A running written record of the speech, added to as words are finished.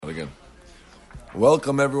again.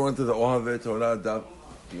 Welcome everyone to the Ohavei Torah Daf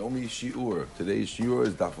Yomi Shiur. Today's Shiur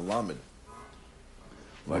is Daf Lamed.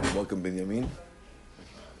 I'd like to welcome Binyamin.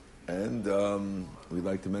 And we'd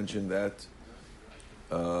like to mention that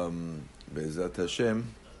Be'ezat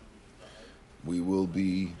Hashem, we will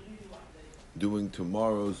be doing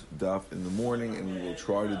tomorrow's Daf in the morning, and we will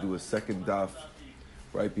try to do a second Daf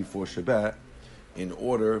right before Shabbat in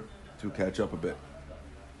order to catch up a bit.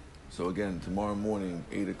 So again, tomorrow morning,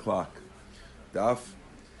 8 o'clock, Daf,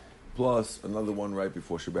 plus another one right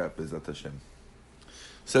before Shabbat, Be'ezat Hashem.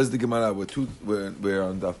 Says the Gemara, we're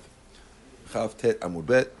on Daf Chav Tet Amud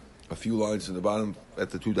Bet, a few lines in the bottom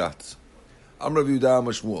at the two dots. Amar Rav Yehuda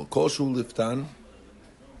Mashmuel, Kol Shul Liftan,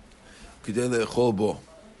 K'dei Le'echol Bo.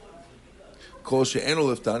 Kol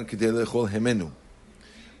She'eno Liftan, K'dei Le'echol Hemenu.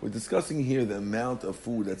 We're discussing here the amount of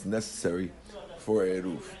food that's necessary for a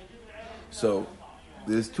Eruv. So,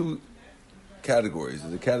 there's two categories.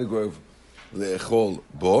 There's a category of le'echol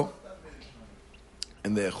bo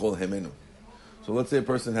and le'echol hemenu. So let's say a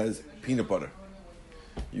person has peanut butter.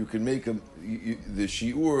 You can make the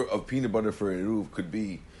shiur of peanut butter for a eruv could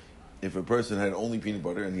be if a person had only peanut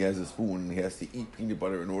butter and he has a spoon and he has to eat peanut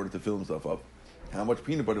butter in order to fill himself up. How much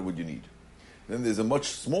peanut butter would you need? Then there's a much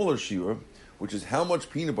smaller shiur, which is how much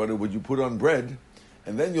peanut butter would you put on bread,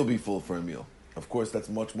 and then you'll be full for a meal. Of course, that's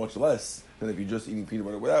much, much less than if you're just eating peanut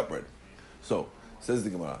butter without bread. So, says the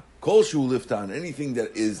Gemara, Kol shu liftan, anything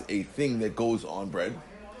that is a thing that goes on bread,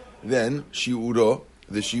 then shiuro,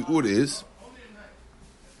 the shiur is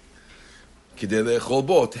kidei le'echol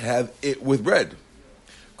bo, to have it with bread.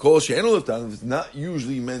 Kol she'eno liftan, if it's not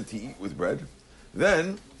usually meant to eat with bread,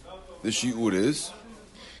 then the shiur is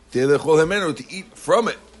kidei le'echol hemenu, to eat from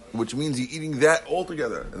it, which means you're eating that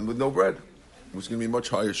altogether and with no bread, which is going to be a much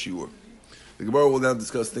higher shiur. The Gemara will now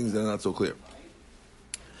discuss things that are not so clear.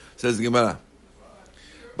 Says the Gemara,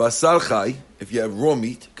 Basar chai, if you have raw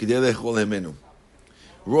meat, k'dei le'echol hemenu.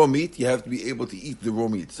 Raw meat, you have to be able to eat the raw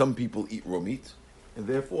meat. Some people eat raw meat, and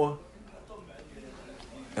therefore,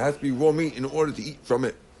 it has to be raw meat in order to eat from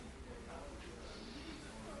it.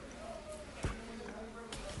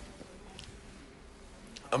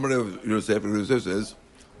 Amar Yosef says,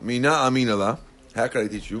 Mina aminala, how can I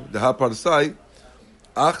teach you? The haparsai,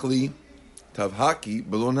 achli, tavhaki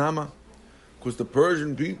belonama, because the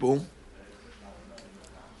Persian people,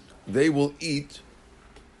 they will eat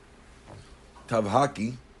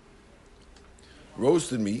tavhaki,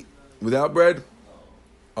 roasted meat, without bread.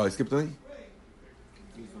 Oh, I skipped something?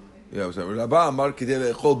 Yeah, I'm sorry. Rabba amar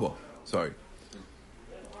kidei le'echol bo. Sorry.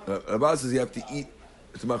 Rabba says you have to eat.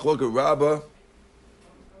 It's machloket Rabba.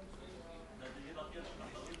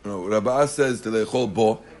 No, Rabba says to le'echol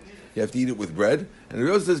bo, you have to eat it with bread. And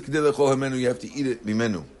Rabbi says k'dei le'echol hamenu, you have to eat it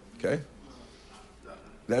mimenu. Okay?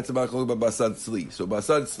 That's a machloket by Basad Tzli. So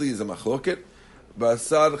Basad Tzli is a machloket.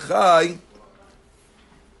 Basad Chai,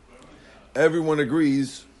 everyone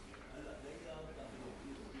agrees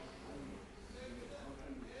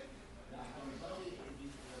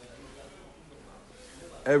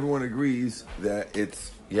that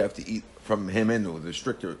you have to eat from hemenu, the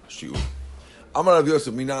stricter shiur. Amar Rav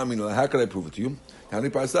Yosef, Mina amina, how can I prove it to you?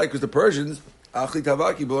 Because the Persians, achli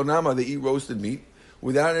tavaki b'lo, they eat roasted meat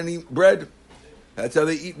without any bread. That's how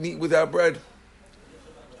they eat meat without bread.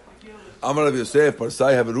 Amar Rav Yosef,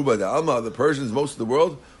 Parsai have a ruba de alma. The Persians, most of the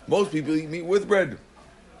world, most people eat meat with bread.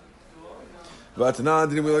 V'atanan,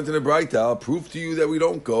 didn't we learn in the Braita? I'll prove to you that we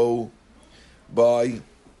don't go by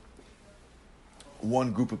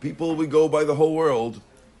one group of people, we go by the whole world.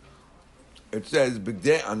 It says,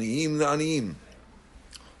 B'gdei aniyim le'aniyim.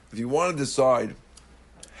 If you want to decide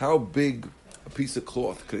how big a piece of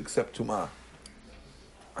cloth could accept tumah,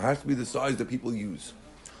 it has to be the size that people use.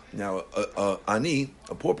 Now, ani,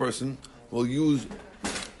 a poor person, will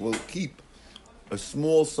keep a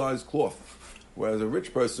small size cloth, whereas a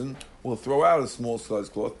rich person will throw out a small size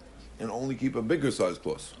cloth and only keep a bigger size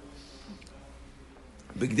cloth.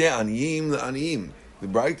 B'gdei aniyim le'aniyim. The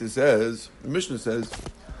Braita says, the Mishnah says,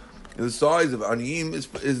 the size of aniyim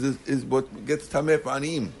is what gets tameh for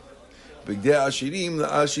aniyim. B'gdei ashirim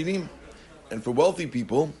le'ashirim. And for wealthy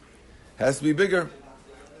people, has to be bigger.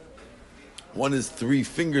 One is 3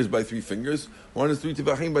 fingers by 3 fingers. One is 3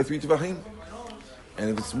 tefachim by 3 tefachim. And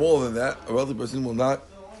if it's smaller than that, a wealthy person will not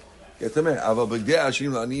get tameh. Aval b'gdei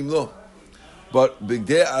ashirim le'aniyim lo. But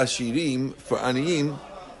b'gdei ashirim for aniyim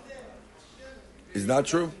is not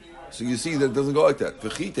true. So you see that it doesn't go like that.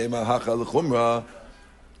 V'chitei ma'hacha l'chumra,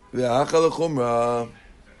 v'hacha l'chumra,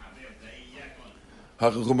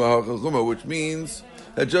 hacha l'chumra, which means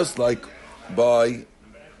that just like by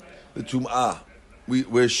the tum'ah,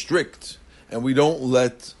 we're strict and we don't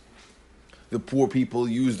let the poor people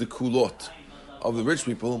use the kulot of the rich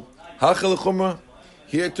people. Hachal chumra.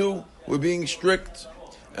 Here too, we're being strict,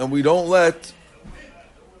 and we don't let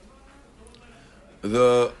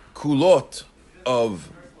the kulot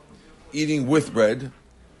of eating with bread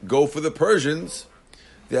go for the Persians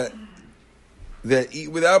that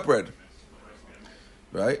eat without bread.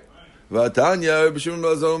 Right? Vatanya,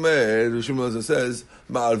 B'Shimon Lazar says,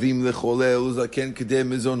 Ma'arvim lecholel zaken kedem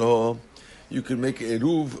mizono. You can make a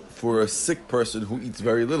eruv for a sick person who eats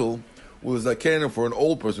very little, zaken, and for an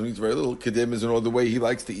old person who eats very little, kedem mizono, the way he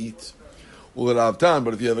likes to eat. But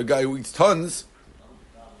if you have a guy who eats tons,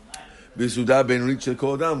 B'Suda ben Rich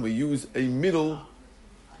Kol Adam, we use a middle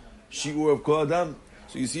shiur of Kol Adam.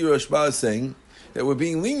 So you see Rashba is saying that we're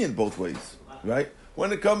being lenient both ways, right?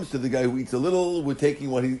 When it comes to the guy who eats a little, we're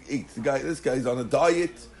taking what he eats. This guy's on a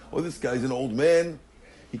diet, or this guy's an old man.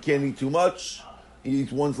 He can't eat too much. He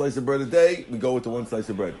eats one slice of bread a day. We go with the one slice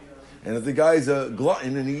of bread. And if the guy's a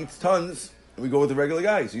glutton and he eats tons, we go with the regular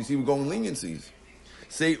guy. So you see, we're going leniencies.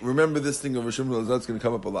 Say, remember this thing of Rishon LeZar, that's going to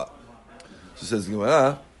come up a lot. So says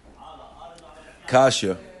Gemara,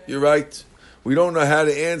 Kasha, you're right. We don't know how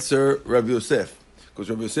to answer Rav Yosef. Because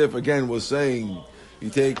Rav Yosef, again, was saying, you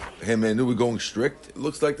take him and we're going strict. It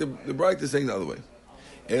looks like the Bright is saying the other way.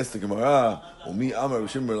 Ask the Gemara, Umi Amar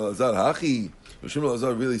Rishon LeZar, Hachi, Rishon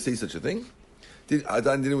LeZar really say such a thing? Didn't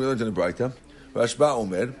we learn in the Braita? Rashba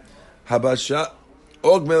Omer, Habasha,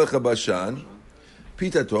 Og Melech Habashan,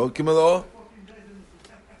 Pitato, Kimelo.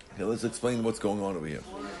 Okay, let's explain what's going on over here.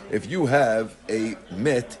 If you have a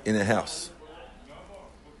met in a house,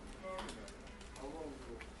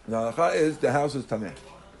 the halacha is the house is tameh.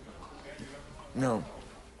 Now,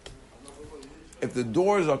 if the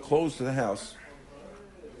doors are closed to the house,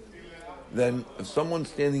 then if someone's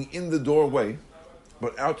standing in the doorway,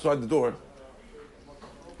 but outside the door,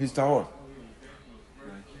 he's tahor.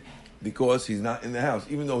 Because he's not in the house,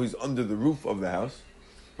 even though he's under the roof of the house,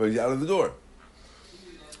 but he's out of the door.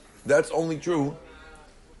 That's only true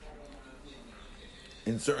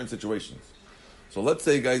in certain situations. So let's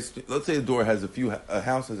say, guys, a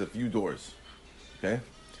house has a few doors. Okay?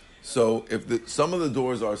 So if some of the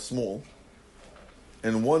doors are small,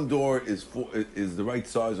 and one door is the right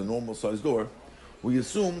size, a normal size door, we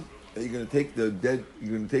assume that you're going to take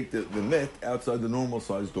the met outside the normal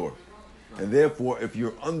size door, and therefore, if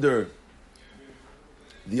you're under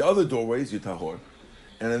the other doorways, you're tahor,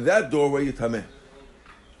 and in that doorway you're tameh.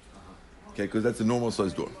 Okay, because that's a normal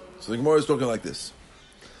size door. So the Gemara is talking like this.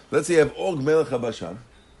 Let's say you have Og Melech HaBashan,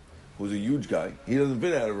 who's a huge guy. He doesn't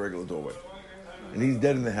fit out of a regular doorway, and he's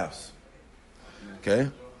dead in the house. Okay.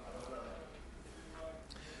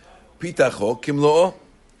 Pitacho kimlo'o.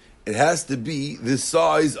 It has to be the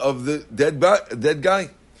size of the dead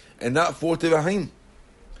guy, and not 4 tevahim.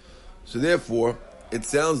 So therefore, it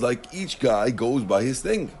sounds like each guy goes by his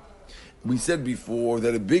thing. We said before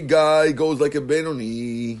that a big guy goes like a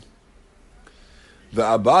benoni. The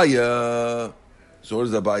Abaya. So what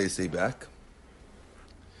does Abaya say back?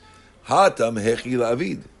 Hatam hechi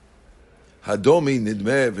la'avid. Hadomi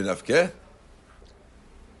nidmeh v'nafkeh.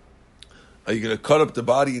 Are you going to cut up the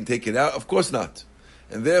body and take it out? Of course not.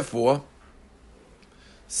 And therefore,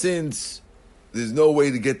 since there's no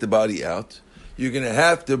way to get the body out, you're going to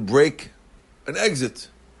have to break an exit,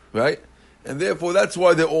 right? And therefore, that's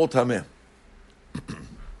why they're all tameh.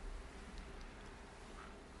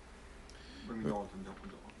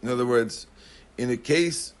 In other words, in a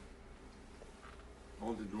case,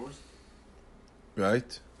 all the doors,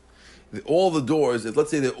 right? All the doors, if let's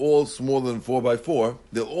say they're all smaller than 4x4,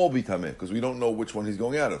 they'll all be tameh because we don't know which one he's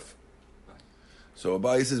going out of. So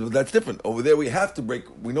Abaye says, well, that's different. Over there, we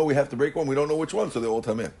know we have to break one. We don't know which one, so they're all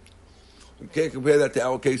tameh. We can't compare that to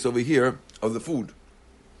our case over here of the food.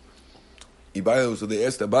 So they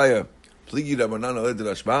asked Abaye, "Pligi Rabbanan aled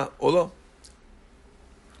Rashba or lo?"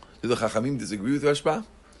 Do the Chachamim disagree with Rashba?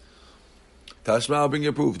 Tashma, I'll bring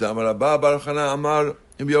your proof. Amar Abba Bar Chana Amar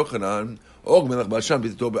Rabbi Yochanan Og Melech Bashan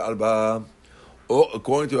B'Tito Be'arba.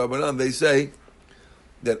 According to Rabbanan, they say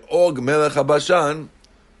that Og Melech Bashan,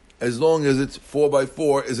 as long as it's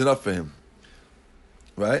 4x4, is enough for him.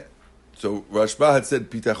 Right? So Rashba had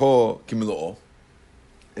said Pitacho Kimilo'o.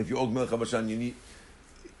 If you're Og Melech Bashan,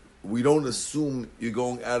 we don't assume you're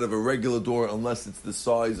going out of a regular door unless it's the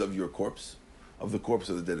size of your corpse, of the corpse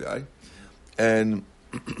of the dead guy. And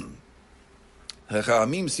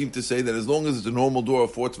Hachamim seem to say that as long as it's a normal door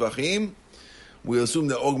of 4 tvachim, we assume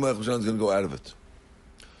that Og Melech Bashan is going to go out of it.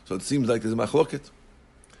 So it seems like there's a machloket.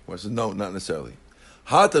 Well, I said, no, not necessarily.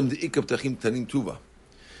 Hatam de ikab tachim tanim tuva.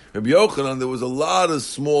 Rabbi Yochanan, there was a lot of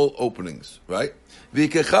small openings, right? There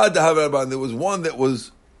was one that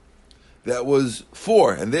was that was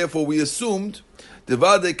 4, and therefore we assumed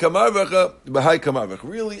devade kamarvacha b'hai kamarvach.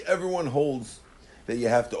 Really, everyone holds that you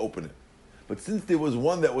have to open it, but since there was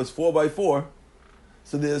one that was 4 by 4,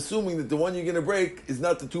 so they're assuming that the one you're going to break is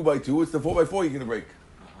not the 2 by 2; it's the 4 by 4 you're going to break,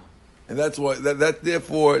 and that's why that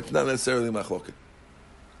therefore it's not necessarily machloket.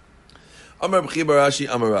 Amar b'chi barashi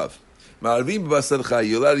amarav ma'arvim b'basar chay.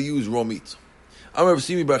 You're allowed to use raw meat. Amar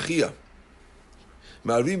b'simi barchia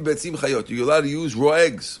ma'arvim b'etzim chayot. You're allowed to use raw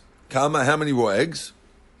eggs. Kama, how many raw eggs?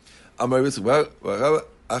 Amar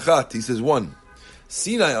achat. He says 1.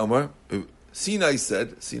 Sinai Amar. Sinai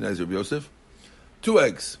said. Sinai is Rabbi Yosef. 2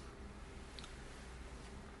 eggs.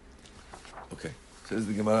 Okay. Says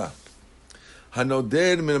the Gemara.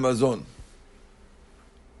 Hanoder min mazon.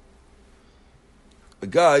 A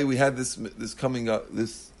guy, we had this coming up.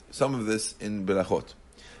 Some of this in Berachot.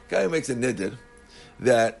 Guy who makes a neder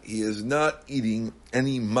that he is not eating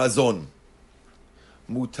any mazon.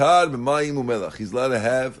 Mutar b'mayim u'melach. He's allowed to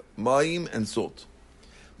have mayim and salt.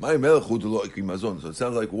 Mayim melach hu d'lo ikri mazon. So it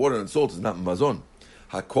sounds like water and salt is not mazon.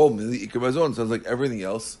 Hakol mili ikri mazon sounds like everything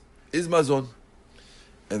else is mazon,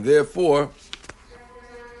 and therefore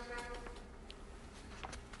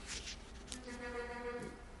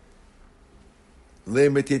you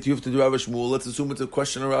have to do Rav Shmuel. Let's assume it's a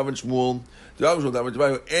question of Rav and Shmuel.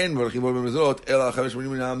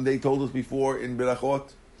 They told us before in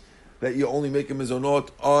Berachot that you only make a mezonot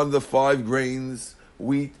on the 5 grains: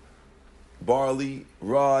 wheat, barley,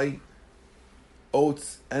 rye,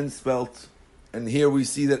 oats, and spelt. And here we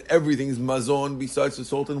see that everything is mazon besides the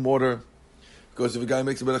salt and water. Because if a guy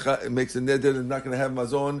makes a neder and not going to have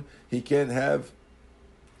mazon, he can't have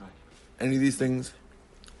any of these things.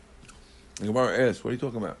 The Gemara asks, what are you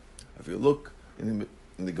talking about? If you look in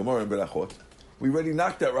the Gemara in Berachot, we already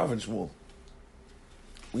knocked out Rav and Shmuel.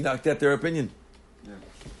 We knocked out their opinion. Yeah.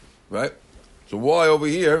 Right? So why over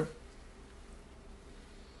here?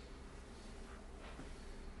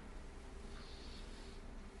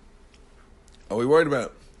 Are we worried about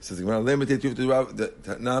it? He says, Nami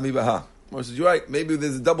Baha. He says, you're right. Maybe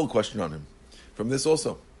there's a double question on him. From this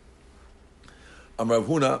also. Rav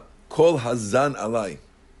Huna, Kol Hazan Alai.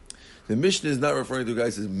 The Mishnah is not referring to a guy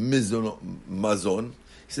who says mazon.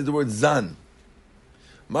 He said the word zan.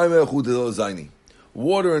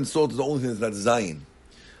 Water and salt is the only thing that's not zayin.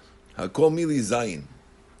 Hakol mili zayin.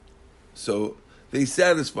 So they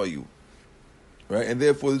satisfy you, right? And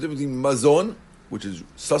therefore, the difference between mazon, which is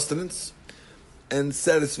sustenance, and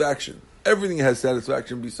satisfaction. Everything has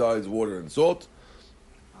satisfaction besides water and salt,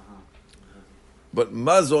 but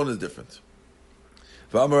mazon is different.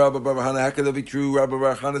 Rabbi Barahana, how can that be true? Rabbi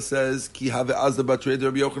Barahana says, Ki have azda batrei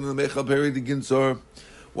Rabbi Yochanan mechal peri de Ginsor.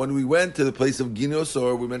 When we went to the place of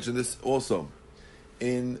Ginosor, we mentioned this also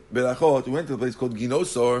in Berachot. We went to the place called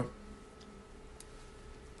Ginosor.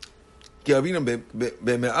 Ki avinam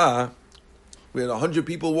beme'ah. We had 100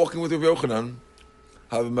 people walking with Rabbi Yochanan.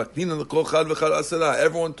 Everyone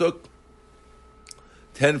took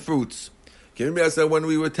 10 fruits. When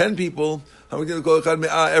we were 10 people,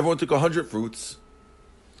 everyone took 100 fruits.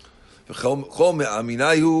 They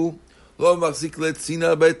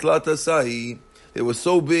were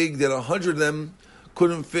so big that 100 of them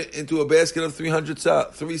couldn't fit into a basket of 3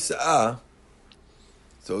 sa'ah.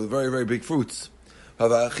 So very, very big fruits.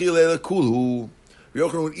 Yochanan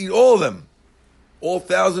would eat all of them, all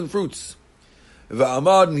 1,000 fruits.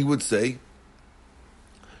 And he would say,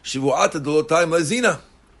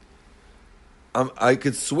 I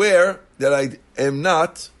could swear that I am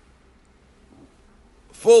not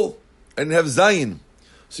full. I didn't have zayin.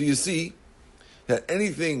 So you see that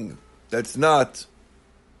anything that's not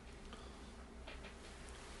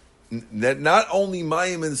only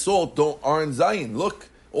mayim and salt aren't zayin. Look,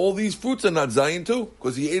 all these fruits are not zayin too,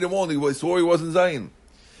 because he ate them all and he swore he wasn't zayin.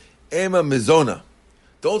 Ema mizona.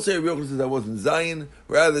 Don't say Rabbi Yochanan says I wasn't zayin.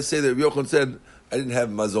 Rather say that Rabbi Yochanan said I didn't have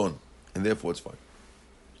mazon, and therefore it's fine.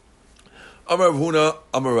 Amar Rav Huna,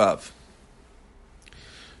 Amar Rav.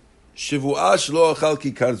 Shivu'ash lo achal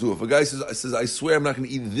ki karzu. If a guy says, I swear I'm not going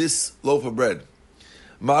to eat this loaf of bread.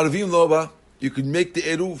 Ma'arvim loba, you could make the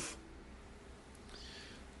eruv.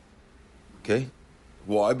 Okay?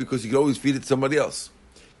 Why? Because you could always feed it to somebody else.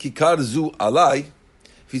 Ki karzu alai.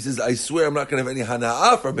 If he says, I swear I'm not going to have any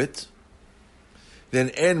hana'ah from it, then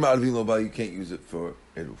and ma'arvim loba, you can't use it for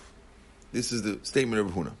eruv. This is the statement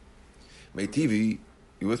of Rav Huna. Meitivi,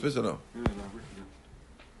 you with me or no? Yeah.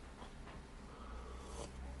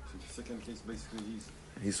 So the second case basically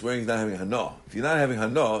he's swearing he's not having hana. If you're not having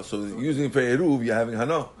hana, so using it for eruv, you're having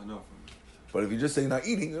hana. But if you just say you're not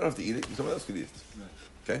eating, you don't have to eat it. Someone else could eat it. Right.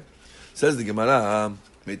 Okay? Says the Gemara,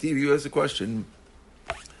 Meitivi, you ask a question.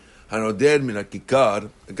 Hanoded min kikar,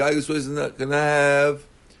 a guy who swears is not going to have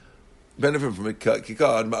benefit from a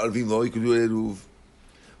kikar, ma'arvim lo, you could do eruv.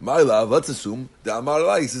 My love, let's assume that Amar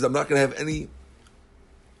Alai, he says, I'm not going to have any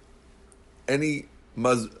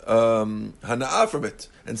hana'ah from it,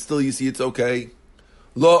 and still you see it's okay.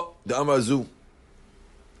 Lo, the Amar Zu.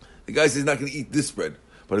 The guy says he's not going to eat this bread,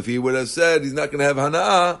 but if he would have said he's not going to have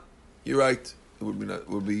hana'ah, you're right. It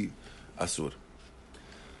would be asur.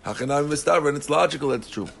 Hachanami mistaver, and it's logical. That's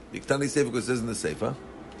true. Yiktani Sefer says in the Sefer,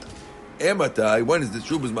 Ematai. When is this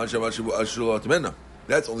true?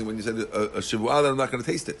 That's only when you said a shivuah that I'm not going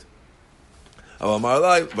to taste it.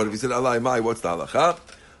 But if you said alai mai, what's the halacha?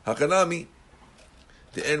 Hachanami.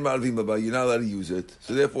 The end malvim baba, you're not allowed to use it.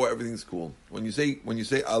 So therefore, everything's cool. When you say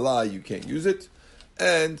alai, you can't use it,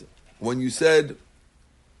 and when you said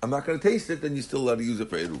I'm not going to taste it, then you're still allowed to use it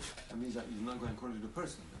for eruv. That means that you're not going according to the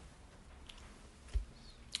person.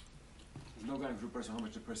 There's no guidance for the person how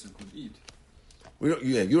much the person could eat.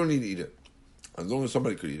 You don't need to eat it. As long as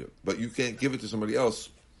somebody could eat it. But you can't give it to somebody else.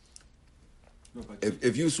 No, but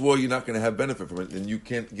If you swore you're not going to have benefit from it, then you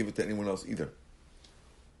can't give it to anyone else either.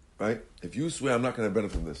 Right? If you swear I'm not going to have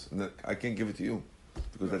benefit from this, then I can't give it to you.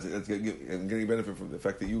 Because I'm getting benefit from the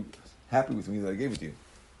fact that you're happy with me that I gave it to you.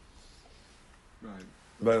 right.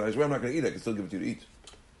 But I swear I'm not going to eat it, I can still give it to you to eat.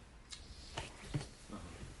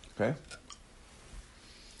 Okay?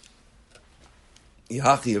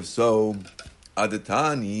 Yachi, if so,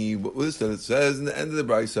 Adatani, listen, it says in the end of the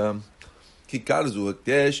Brisa, Kikar zu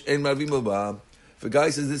hekdesh, ein marvim alba. If a guy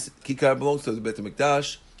says this kikar belongs to the Bet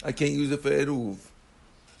HaMikdash, I can't use it for eruv.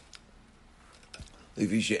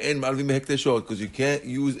 If you say ein marvim hekteshot, because you can't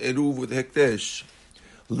use eruv with hekdesh.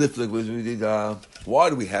 Why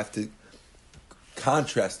do we have to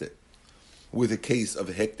contrast it with a case of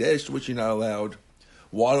hekdesh, which you're not allowed?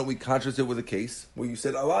 Why don't we contrast it with a case where you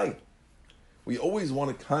said alai? We always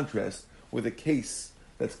want to contrast with a case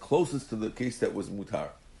that's closest to the case that was mutar.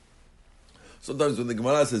 Sometimes when the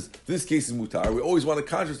Gemara says, this case is mutar, we always want to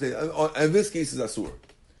contrast it, and this case is asur.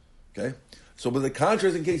 Okay? So, but the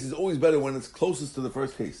contrasting case is always better when it's closest to the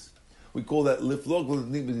first case. We call that liflog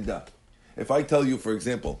l'nit b'didah. If I tell you, for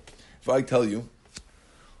example,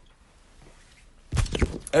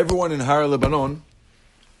 everyone in Har Lebanon,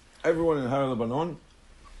 pray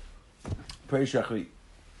shachrit.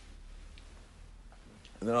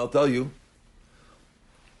 And then I'll tell you,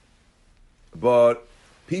 but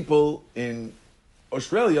people in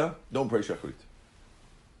Australia don't pray shachrit.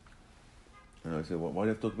 And I say, well, why do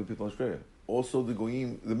you have to talk about people in Australia? Also, the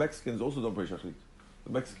Goyim, the Mexicans also don't pray shachrit.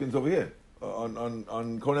 The Mexicans over here,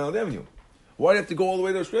 on Cornell Avenue. Why do you have to go all the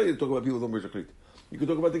way to Australia to talk about people who don't pray shachrit? You could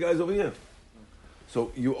talk about the guys over here.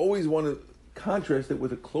 So you always want to contrast it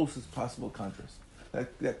with the closest possible contrast.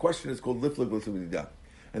 That question is called liflag l'subidah.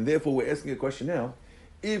 And therefore, we're asking a question now.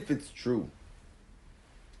 If it's true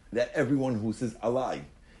that everyone who says alai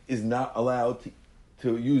is not allowed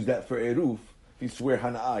to use that for eruv, if you swear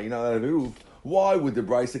hana'ah, you're not allowed to have eruv, why would the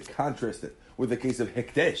Brisa contrast it with the case of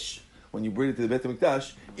hekdesh, when you bring it to the Bet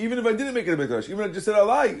HaMikdash? Even if I didn't make it a Bet HaMikdash, even if I just said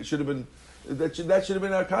alai, it should have been, that should have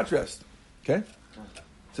been our contrast. Okay?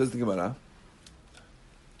 Says the Gemara.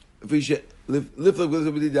 If we should live like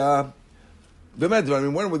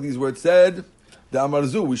when were these words said? The Amar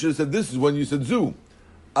Zu. We should have said this is when you said Zu.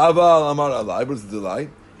 Aval Amar Alai, but it's a lie.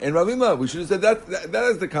 And Ravima, we should have said that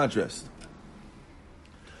is the contrast.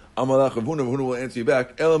 Amalach Ravuna will answer you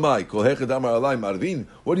back. Elamai, Kol Hechad Amar Alai Marvin.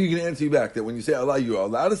 What are you going to answer you back? That when you say Alai, you're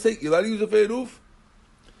allowed to use a Feiruf?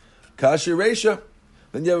 Kasher Reisha.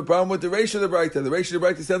 Then you have a problem with the Reisha of the Braita. The Reisha of the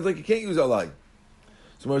Braita sounds like you can't use Alai.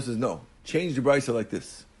 So Moshe says, no. Change the Braita like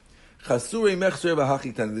this. Chasurei mechsur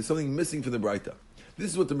v'hachitan. There's something missing from the Braita. This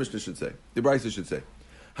is what the Mishnah should say. The Braita should say.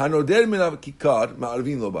 Hanoder min kikar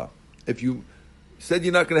ma'arvin loba. If you said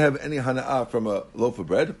you're not going to have any hana'ah from a loaf of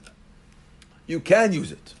bread, you can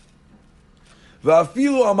use it.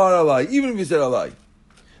 Va'afilu amar alai. Even if you said alai.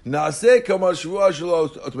 Na'aseh kamar shvuah shelo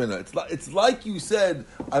otmena. It's like you said,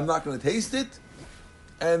 I'm not going to taste it,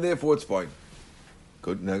 and therefore it's fine.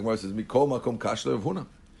 Good. Nagmar says, Mikol makom kashla Rav Huna.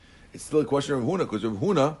 It's still a question of Rav Huna, because Rav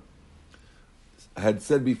Huna had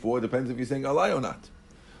said before, it depends if you're saying alai or not.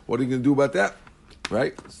 What are you going to do about that?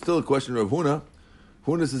 Right? Still a question of Rav Huna.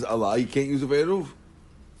 Huna says alai, you can't use it for eruv.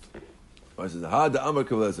 I says, ha da amar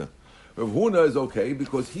kavlezer. Rav Huna is okay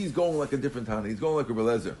because he's going like a different Tana. He's going like a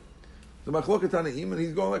Belezer. The machloket Tanaim, and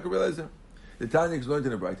he's going like a Belezer. The Tanya is learned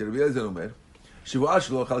in the Braita. The Belezer Omer. Shiva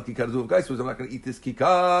ashlo chal kikar zu. Guys, I'm not going to eat this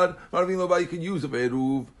kikar. Marvin loba, you can use it for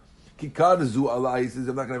eruv. Kikar zu alai. He says,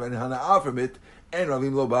 I'm not going to have any hana'ah from it. And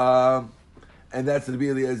Ravim loba. And that's the Rabbi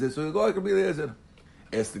Eliezer. So you go like Rabbi Eliezer.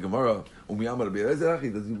 Ask the Gemara, Umiyamar Rabbi Eliezer,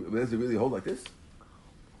 does Rabbi Eliezer really hold like this?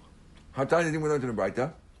 Hatanya didn't learn to the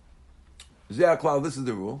Braita. Zeh Klal, this is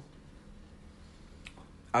the rule.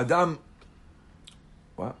 Adam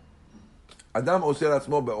oser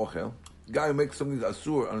atzmo be'ochel. Guy who makes something that's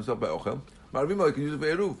asur on himself be'ochel. Marvim lo, he can use it for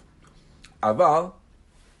eruv. Aval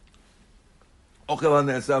ochel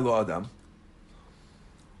ha'ne'aseh lo adam.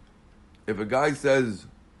 If a guy says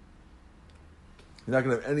he's not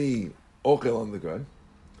going to have any ochel on the guy,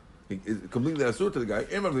 he is completely asur to the guy,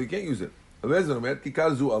 he can't use it.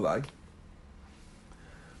 Kikar zu alai.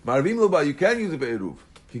 Marvim lo ba, you can use it for eruv.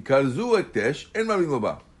 Kikar zu ektesh, en marvim lo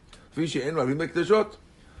ba. Fishe en marvim ekteshot.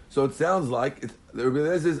 So it sounds like the Rabbi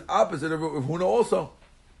Eliezer is opposite of Huna also.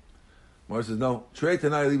 Mar says, no, Trei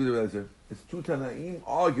Tanai, leave it to Rabbi Eliezer. It's two Tanaim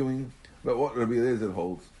arguing about what Rabbi Eliezer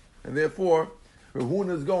holds. And therefore, Rabbi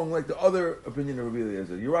Huna is going like the other opinion of Rabbi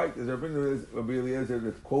Eliezer. You're right, there's an opinion of Rabbi Eliezer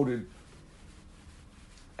that's quoted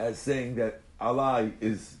as saying that Alai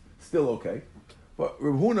is still okay. But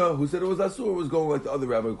Rabbi Huna, who said it was Asur, was going like the other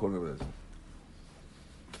rabbi quoting Rabbi Eliezer.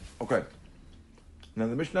 Okay. Now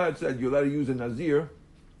the Mishnah had said you're allowed to use a Nazir,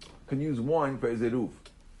 can use wine for his eruv.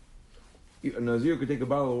 A Nazir could take a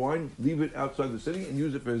bottle of wine, leave it outside the city, and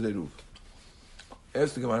use it for his eruv.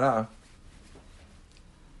 Ask the Gemara,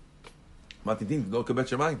 Matitin lo ka Bet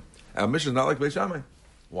Shammai. Our mission is not like Bet Shammai.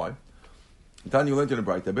 Why? Tanya learned in the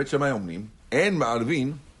Braita, Bet Shammai omnim, and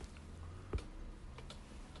ma'arvin,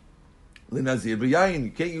 le Nazir b'yayin.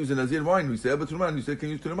 You can't use a Nazir wine. We say, but Turman, you say, can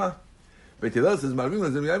use Turma. Bet Hillel says, ma'arvin,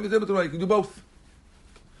 Nazir b'yayin, we say, but Turma, you can do both.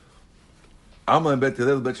 Don't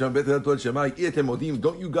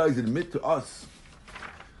you guys admit to us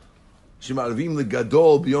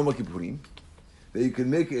that you can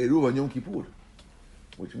make a eruv on Yom Kippur?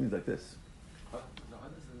 Which means like this. How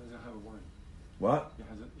does the Nazir have a wine? What?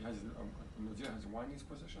 Nazir has wine in his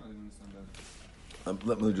possession? I didn't understand that.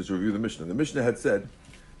 Let me just review the Mishnah. The Mishnah had said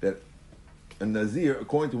that a Nazir,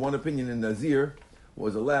 according to one opinion, a Nazir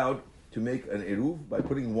was allowed to make an eruv by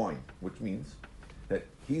putting wine, which means that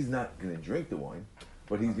he's not going to drink the wine,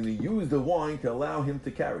 but he's going to use the wine to allow him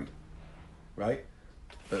to carry. Right?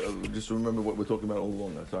 Just remember what we're talking about all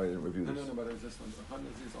along. I'm sorry I didn't review this. No, but it's just how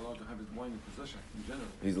Nazir is allowed to have his wine in possession in general.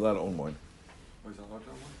 He's allowed to own wine. Oh, he's allowed to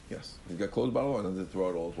have wine? Yes. He's got closed bottle of wine, doesn't throw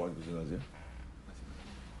out all his wine because he's a Nazir.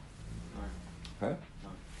 Huh?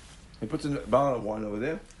 He puts a bottle of wine over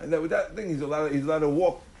there, and then with that thing, he's allowed to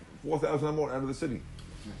walk 4,000 more out of the city.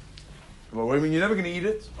 Yeah. Well, what do you mean? You're never going to eat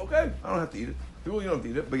it? Okay, I don't have to eat it. People, you don't have to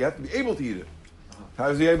eat it, but you have to be able to eat it. How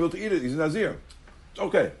is he able to eat it? He's a Nazir.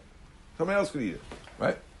 Okay. Somebody else could eat it.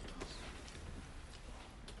 Right?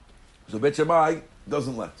 So Bet Shammai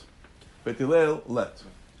doesn't let. Bet Hillel let.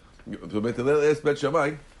 So Bet Hillel asked Bet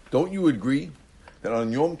Shammai, don't you agree that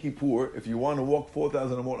on Yom Kippur, if you want to walk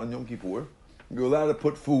 4,000 amot on Yom Kippur, you're allowed to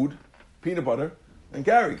put food, peanut butter, and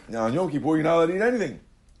carry. Now on Yom Kippur, you're not allowed to eat anything.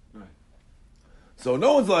 Right. So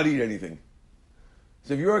no one's allowed to eat anything.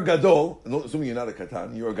 So if you're a gadol, assuming you're not a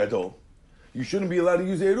katan, you're a gadol, you shouldn't be allowed to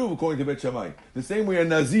use eruv according to Bet Shammai. The same way a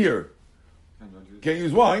Nazir can't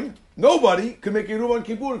use wine, nobody can make eruv on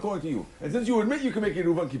Kippur according to you. And since you admit you can make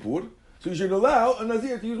eruv on Kippur, so you should allow a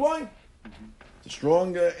Nazir to use wine. Mm-hmm. It's a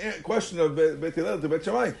strong question of Bet Hillel to Bet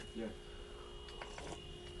Shammai. Yeah.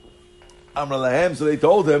 Amar lahem, so they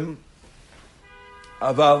told him,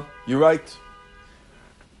 Aval, you're right.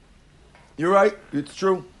 You're right, it's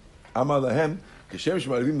true. Amar lahem, כשם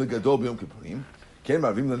שמערבים לגדול ביום כיפורים, כן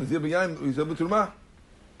מערבים לנזיר ביין וישראל בתרומה.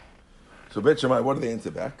 So Bet Shammai, what do they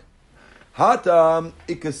answer back? הטעם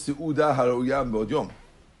איכא סעודה הראויה בעוד יום.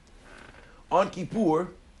 On Kippur,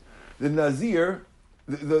 the Nazir,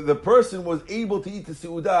 the person was able to eat the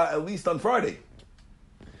seudah at least on Friday.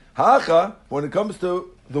 Hacha, when it comes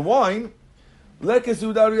to the wine, lekeh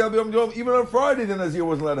seudah haroya b'yom yom, even on Friday the Nazir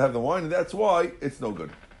wasn't allowed to have the wine, and that's why it's no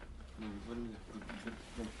good.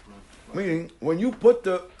 Meaning, when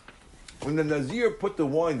the Nazir put the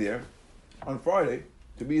wine there on Friday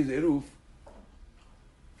to be his eruv,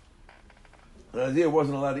 the Nazir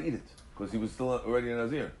wasn't allowed to eat it because he was still already a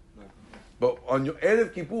Nazir. But on your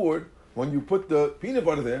Erev Kippur, when you put the peanut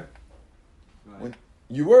butter there, when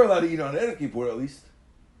you were allowed to eat on Erev Kippur at least.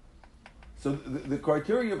 So the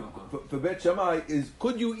criteria for Bet Shammai is,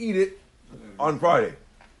 could you eat it on Friday?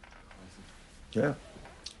 Yeah.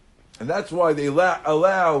 And that's why they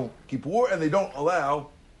allow Kippur and they don't allow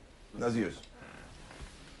Nazirs.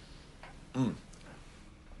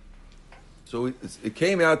 So it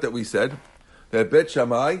came out that we said that Bet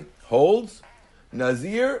Shammai holds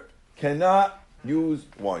Nazir cannot use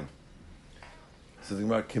wine. Says the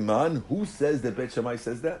Gemara, Kiman, who says that Bet Shammai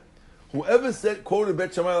says that? Whoever quoted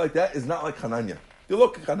Bet Shammai like that is not like Hananya. You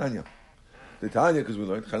look at Hananya. The Tanya, because we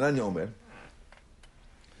learned, Hananya Omer,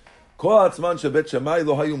 כל עצמן של בית שמאי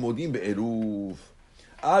לא היו מודים בעירוב.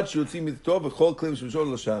 עד שיוצאים מתו וכל כלים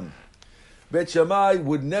שמשול לשם. Bet Shammai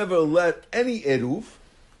would never let any eruv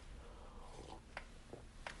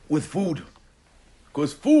with food.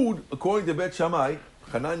 Because food, according to Bet Shammai,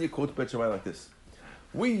 Hananya quotes Bet Shammai like this.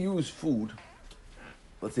 We use food,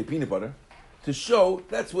 let's say peanut butter, to show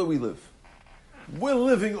that's where we live. We're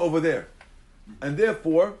living over there. And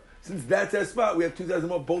therefore, since that's our spot, we have 2,000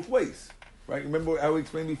 more both ways. Right? Remember how we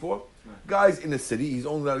explained before? Guys in the city, he's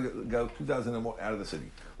only allowed to go 2,000 more out of the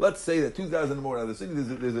city. Let's say that 2,000 more out of the city,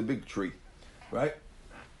 there's a big tree. Right?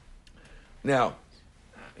 Now,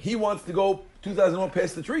 he wants to go 2,000 more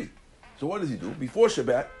past the tree. So what does he do? Before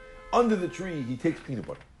Shabbat, under the tree, he takes peanut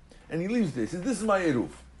butter. And he leaves this. He says, this is my eruv.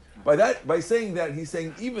 By saying that, he's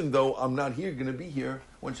saying, even though I'm not here, going to be here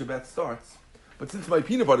when Shabbat starts, but since my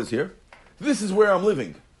peanut butter is here, this is where I'm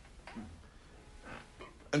living.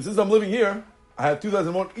 And since I'm living here, I have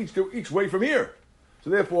 2,000 more each way from here. So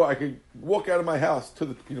therefore, I can walk out of my house to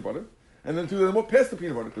the peanut butter, and then 2,000 more past the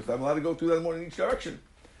peanut butter, because I'm allowed to go 2,000 more in each direction.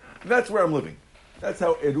 And that's where I'm living. That's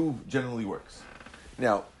how eruv generally works.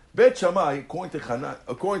 Now, Bet Shammai,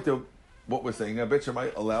 according to what we're saying, Bet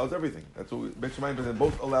Shammai allows everything. That's what Bet Shammai and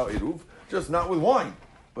both allow eruv, just not with wine,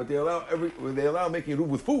 but they allow making eruv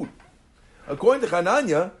with food. According to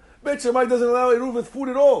Hananya, Bet Shammai doesn't allow eruv with food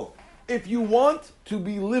at all. If you want to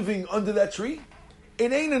be living under that tree,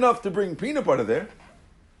 it ain't enough to bring peanut butter there.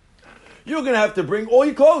 You're going to have to bring all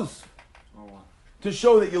your clothes to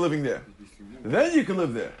show that you're living there. Then you can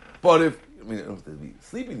live there. But you don't have to be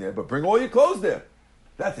sleeping there, but bring all your clothes there.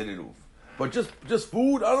 That's an eruv. But just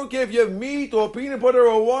food, I don't care if you have meat or peanut butter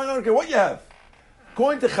or wine, I don't care what you have.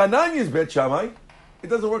 According to Hananya's Bet Shammai, it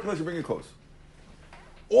doesn't work unless you bring your clothes.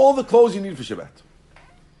 All the clothes you need for Shabbat.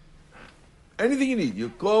 Anything you need, your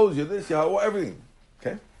clothes, your this, your everything.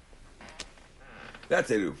 Okay?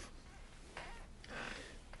 That's eruv.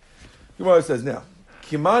 Gemara says now,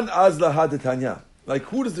 Kiman azla hadatanya. Like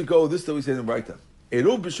who does it go? This that we said in Braita.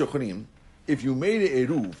 Eruv b'shochanim. If you made an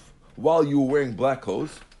eruv while you were wearing black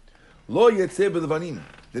clothes, lo yetzeh b'levanim.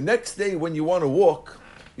 The next day when you want to walk,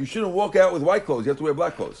 you shouldn't walk out with white clothes. You have to wear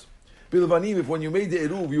black clothes. B'levanim. If when you made the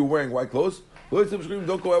eruv you were wearing white clothes, lo yetzeh b'shochanim.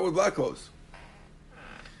 Don't go out with black clothes.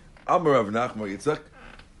 Amar Rav Nachman Yitzchak.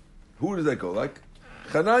 Who does that go like?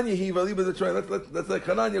 Chananya he v'aliba. That's like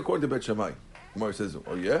Chananya according to Bet Shammai. Gemara says,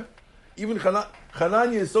 oh yeah. Even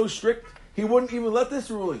Chananya is so strict, he wouldn't even let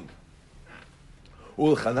this ruling.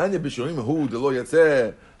 Will Chananya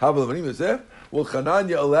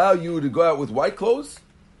allow you to go out with white clothes?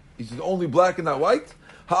 He said only black and not white.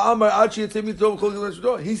 He said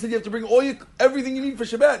you have to bring everything you need for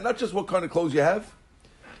Shabbat, not just what kind of clothes you have.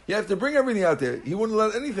 You have to bring everything out there. He wouldn't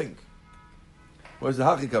let anything. Where's the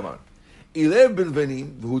haki come on?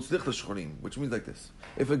 Which means like this.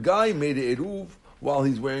 If a guy made an eruv while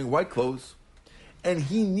he's wearing white clothes, and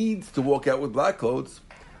he needs to walk out with black clothes,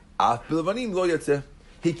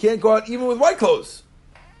 he can't go out even with white clothes.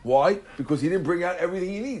 Why? Because he didn't bring out everything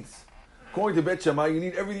he needs. According to Bet Shammai, you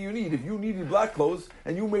need everything you need. If you needed black clothes,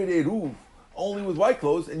 and you made a eruv only with white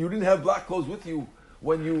clothes, and you didn't have black clothes with you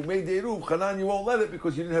when you made the eruv, Hanan, you won't let it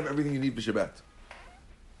because you didn't have everything you need for Shabbat.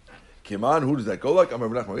 Kiman, who does that go like? Amar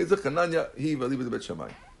Nachman. It's a Hananya, he v'aliba Bet Shammai.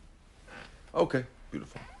 Okay,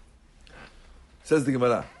 beautiful. Says the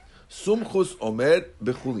Gemara, Sumchus omer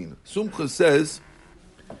bechulin. Sumchus says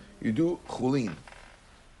you do chulin.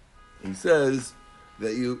 He says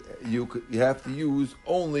that you have to use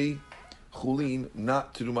only chulin,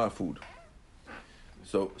 not teruma food.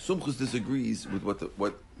 So Sumchus disagrees with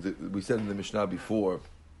what we said in the Mishnah before,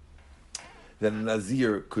 that a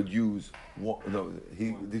Nazir could use.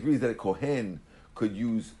 He agrees that a Kohen could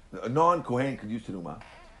use, a non-Kohen could use teruma.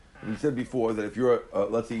 We said before that if you're,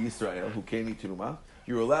 let's say, Yisrael, who can't eat teruma,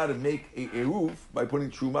 you're allowed to make a eruv by putting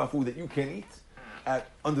teruma food that you can't eat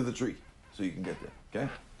under the tree, so you can get there.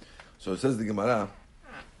 Okay, so it says the Gemara.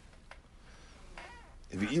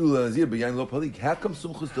 If you eat Nazir b'yain lo palik, how come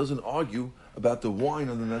Sumchus doesn't argue about the wine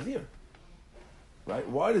on the Nazir? Right?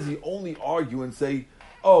 Why does he only argue and say,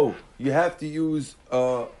 "Oh, you have to use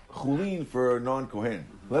chulin for a non-kohen"?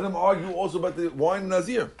 Let him argue also about the wine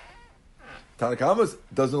Nazir. Tanakama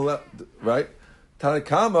doesn't allow, right?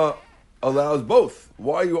 Tanakama allows both.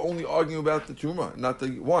 Why are you only arguing about the truma, not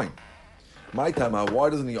the wine? My Tama,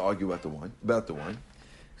 why doesn't he argue about the wine?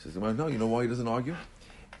 He says, no, you know why he doesn't argue?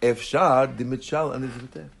 Efshar de mitchal and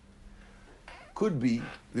izvuteh. Could be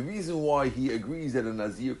the reason why he agrees that a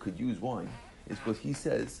Nazir could use wine is because he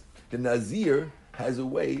says the Nazir has a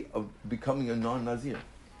way of becoming a non-Nazir.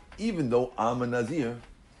 Even though I'm a Nazir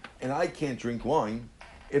and I can't drink wine,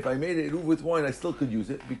 if I made it with wine, I still could use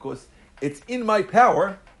it because it's in my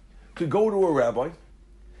power to go to a rabbi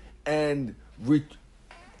and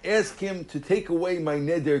ask him to take away my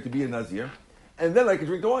neder to be a Nazir, and then I can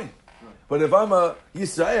drink the wine. Right. But if I'm a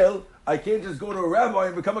Yisrael, I can't just go to a rabbi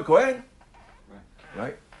and become a Kohen.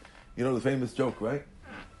 Right? You know the famous joke, right?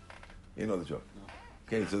 You know the joke. No.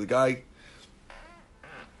 Okay, so the guy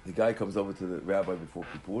comes over to the rabbi before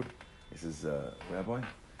Kippur. He says, Rabbi,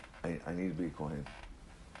 I need to be a Kohen.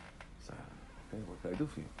 So, okay, what can I do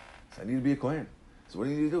for you? So, I need to be a Kohen. So what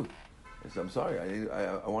do you need to do? He said, I'm sorry,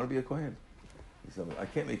 I want to be a Kohen. He said, I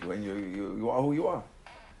can't make you Kohen, you are who you are.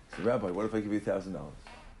 He said, Rabbi, what if I give you $1,000? I'm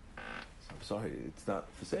sorry, it's not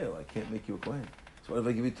for sale. I can't make you a Kohen. So what if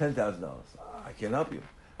I give you $10,000? I can't help you.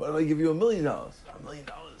 What if I give you $1 million? $1 million.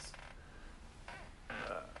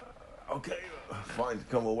 Okay, fine,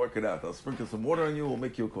 come, we'll work it out. I'll sprinkle some water on you, we'll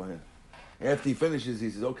make you a Kohen. After he finishes, he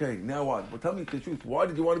says, okay, now what? Well, tell me the truth. Why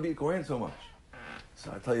did you want to be a Kohen so much?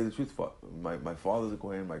 So I tell you the truth. My father's a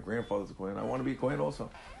Kohen, my grandfather's a Kohen. I want to be a Kohen also.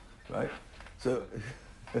 Right? So,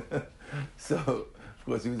 of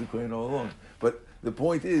course, he was a Kohen all along. But the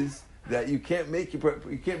point is that you can't make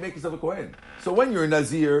yourself a Kohen. So when you're a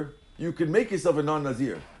Nazir, you can make yourself a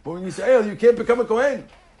non-Nazir. But when you say, you can't become a Kohen.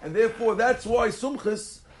 And therefore, that's why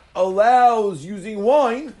Sumchus allows using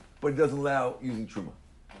wine, but it doesn't allow using Truma.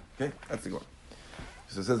 Okay? That's the Gemara.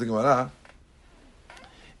 So it says the Gemara,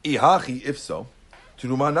 Ihachi, if so,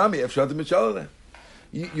 Truma nami efshat mishaleh.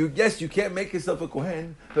 Yes, you can't make yourself a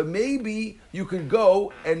Kohen, but maybe you could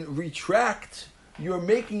go and retract your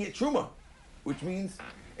making it Truma. Which means,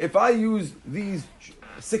 if I use these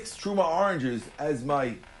 6 Truma oranges as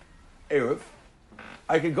my Erev,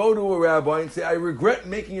 I could go to a rabbi and say, I regret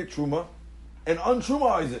making it Truma, and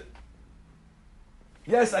untrumaize it.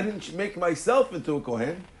 Yes, I didn't make myself into a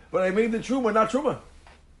Kohen, but I made the Truma not Truma.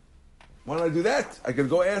 Why don't I do that? I could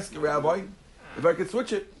go ask the rabbi if I could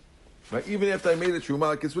switch it. Right? Even after I made a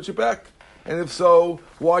Truma, I can switch it back. And if so,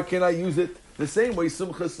 why can't I use it the same way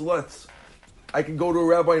Sumchus lets? I can go to a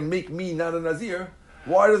rabbi and make me not a Nazir.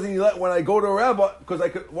 Why doesn't he let, when I go to a rabbi,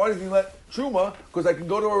 why doesn't he let Truma? Because I can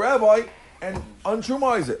go to a rabbi and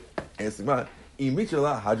untrumaize it. Ask the Gemara,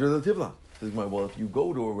 well, if you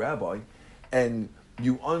go to a rabbi and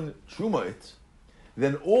you untruma it,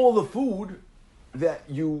 then all the food that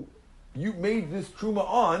you made this truma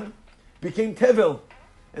on became tevel.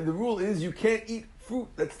 And the rule is you can't eat fruit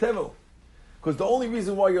that's tevel. Because the only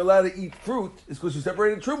reason why you're allowed to eat fruit is because you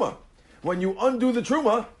separated truma. When you undo the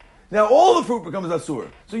truma, now all the fruit becomes asur.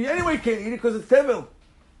 So you anyway can't eat it because it's tevel.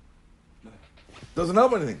 Doesn't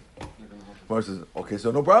help anything. Mar says, okay, so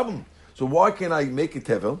no problem. So why can't I make it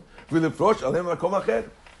tevel?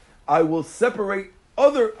 I will separate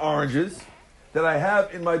other oranges that I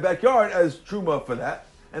have in my backyard as truma for that,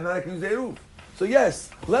 and then I can use the eruv. So yes,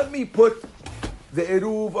 let me put the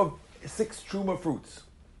eruv of 6 truma fruits,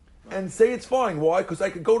 and say it's fine. Why? Because I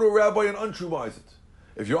could go to a rabbi and untrumaize it.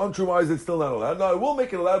 If you untrumaize it, it's still not allowed. No, I will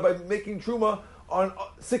make it allowed by making truma on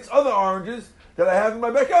 6 other oranges that I have in my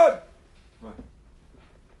backyard. Right.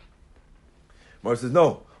 Mar says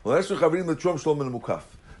no.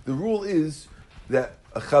 The rule is that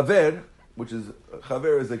a chaver, which is a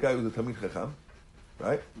chaver is a guy who's a Talmid Chacham,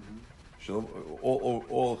 right? Mm-hmm.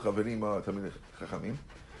 All chaverim are Talmid Chachamim.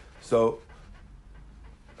 So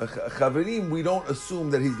a chaverim, we don't assume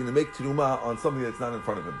that he's going to make teruma on something that's not in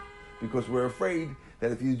front of him, because we're afraid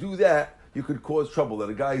that if you do that, you could cause trouble. That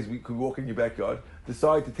a guy could walk in your backyard,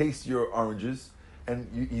 decide to taste your oranges, and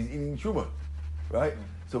he's eating truma, right?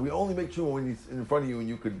 Mm-hmm. So we only make truma when he's in front of you, and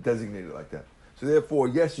you could designate it like that. So therefore,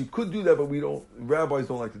 yes, you could do that, but rabbis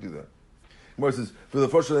don't like to do that. Gemara says,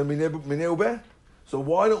 so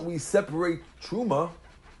why don't we separate truma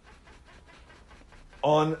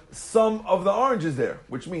on some of the oranges there?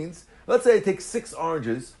 Which means, let's say I take 6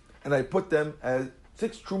 oranges and I put them as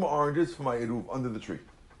 6 truma oranges for my eruv under the tree.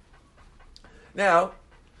 Now,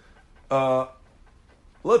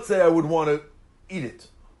 let's say I would want to eat it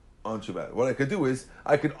on Shabbat. What I could do is,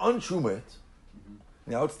 I could untruma it.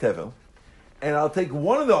 Now it's tevel. And I'll take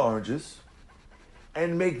one of the oranges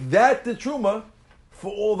and make that the truma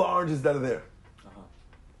for all the oranges that are there.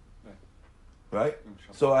 Right?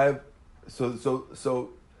 So I have,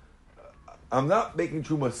 I'm not making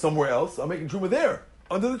truma somewhere else. I'm making truma there,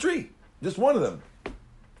 under the tree. Just one of them.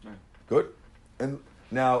 Good? And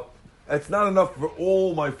now, that's not enough for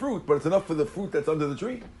all my fruit, but it's enough for the fruit that's under the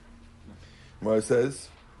tree. Where it says,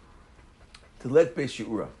 Telet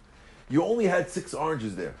Beishiura. You only had 6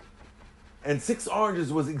 oranges there. And 6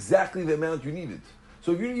 oranges was exactly the amount you needed.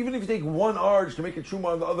 So even if you take 1 orange to make a truma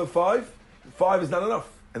on the other 5, 5 is not enough.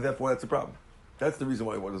 And therefore that's a problem. That's the reason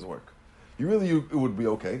why it doesn't work. It would be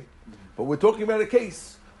okay. But we're talking about a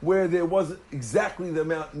case where there wasn't exactly the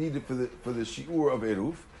amount needed for the shiur of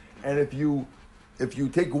eruv, and if you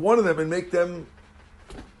take one of them and make them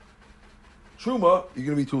truma, you're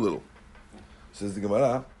going to be too little. Says the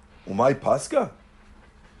Gemara, Umay Pascha?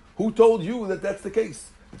 Who told you that that's the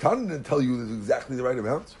case? The Tana didn't tell you this is exactly the right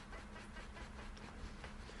amount.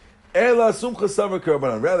 Ela Sumcha Savar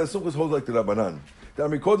Karabanan. Rather, Sumchas holds like the Rabbanan.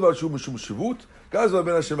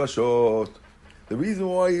 The reason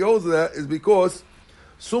why he holds that is because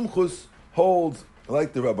Sumchus holds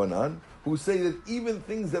like the Rabbanan, who say that even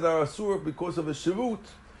things that are asur because of a shivut,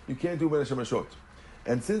 you can't do ben hashemashot.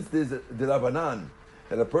 And since there's the Rabbanan,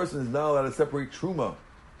 that a person is not allowed to separate truma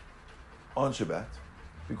on Shabbat,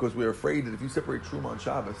 because we're afraid that if you separate truma on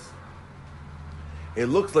Shabbos, it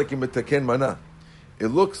looks like you metaken mana. It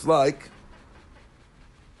looks like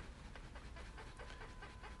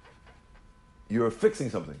you're fixing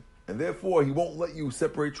something, and therefore he won't let you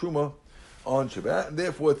separate truma on Shabbat, and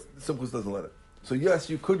therefore Simchus doesn't let it. So yes,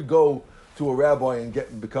 you could go to a rabbi and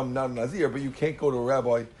become not a Nazir, but you can't go to a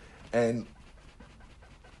rabbi and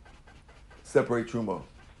separate truma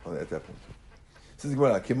at that point. Says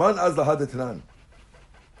Gemara, Kiman az lahadetanan.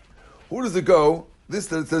 Who does it go? This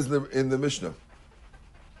that it says in the Mishnah.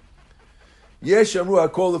 Yesh amru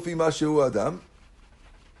hakol lefi ma shehu adam.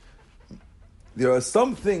 There are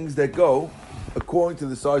some things that go according to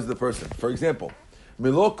the size of the person. For example,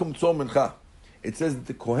 Milo kumtzom mincha. It says that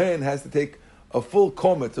the Kohen has to take a full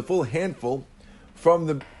kometz, a full handful from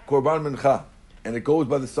the korban mincha, and it goes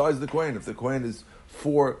by the size of the Kohen. If the Kohen is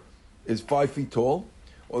 5 feet tall,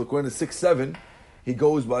 or the Kohen is 6'7", he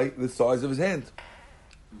goes by the size of his hand.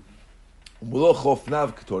 Milo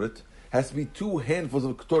chofnav ketoret has to be 2 handfuls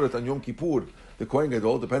of ketoret on Yom Kippur. The Kohen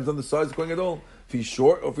Gadol depends on the size of the Kohen Gadol, if he's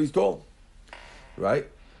short or if he's tall. Right?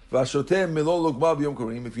 If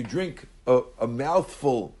you drink a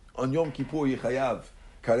mouthful on Yom Kippur, Yechayav,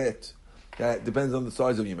 karet. That depends on the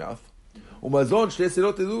size of your mouth. And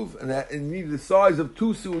you need the size of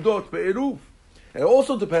 2 seudot be'eruv. And it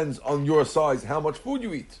also depends on your size, how much food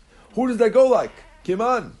you eat. Who does that go like?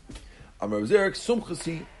 Kiman. Amar Zerek,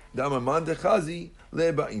 Sumchasi, Damaman dechazi,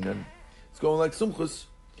 le'ba'inan. It's going like Sumchas,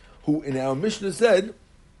 who in our Mishnah said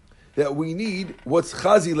that we need what's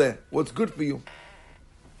chazile, what's good for you.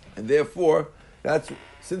 And therefore,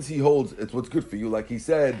 since he holds it's what's good for you, like he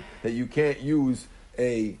said that you can't use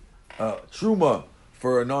a truma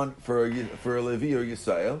for a Levi or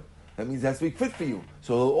Yisrael, that means it has to be fit for you.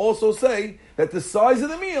 So he'll also say that the size of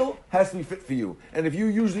the meal has to be fit for you. And if you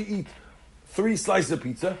usually eat 3 slices of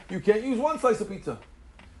pizza, you can't use 1 slice of pizza.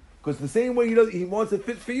 Because the same way he wants it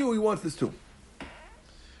fit for you, he wants this too.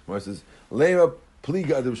 Where it says, Lema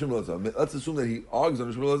pliga ad Rishim Elazar. Let's assume that he argues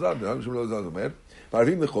on Rishim Elazar. Rishim Elazar is mad.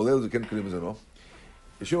 Rishim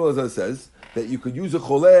Elazar says that you could use a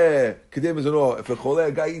choleh kedem mizano. If a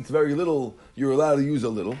choleh guy eats very little, you're allowed to use a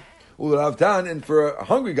little. And for a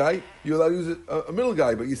hungry guy, you're allowed to use a middle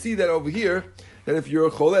guy. But you see that over here, that if you're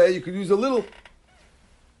a choleh, you could use a little.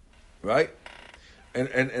 Right?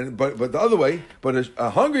 But the other way, but a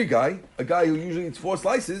hungry guy, a guy who usually eats 4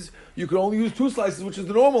 slices, you can only use 2 slices, which is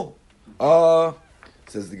the normal.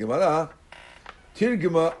 Says the Gemara,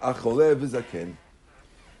 Tirgima acholeh v'zaken.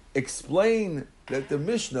 Explain that the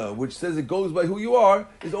Mishnah, which says it goes by who you are,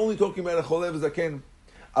 is only talking about a choleh v'zaken.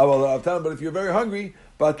 But if you're very hungry,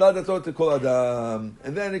 and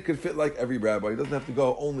then it could fit like every rabbi. It doesn't have to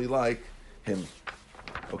go only like him.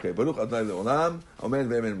 Okay, Baruch Adonai Le'olam, Amen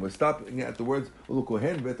ve'amen. We're stopping at the words Ulu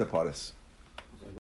Kohen Beta Paris.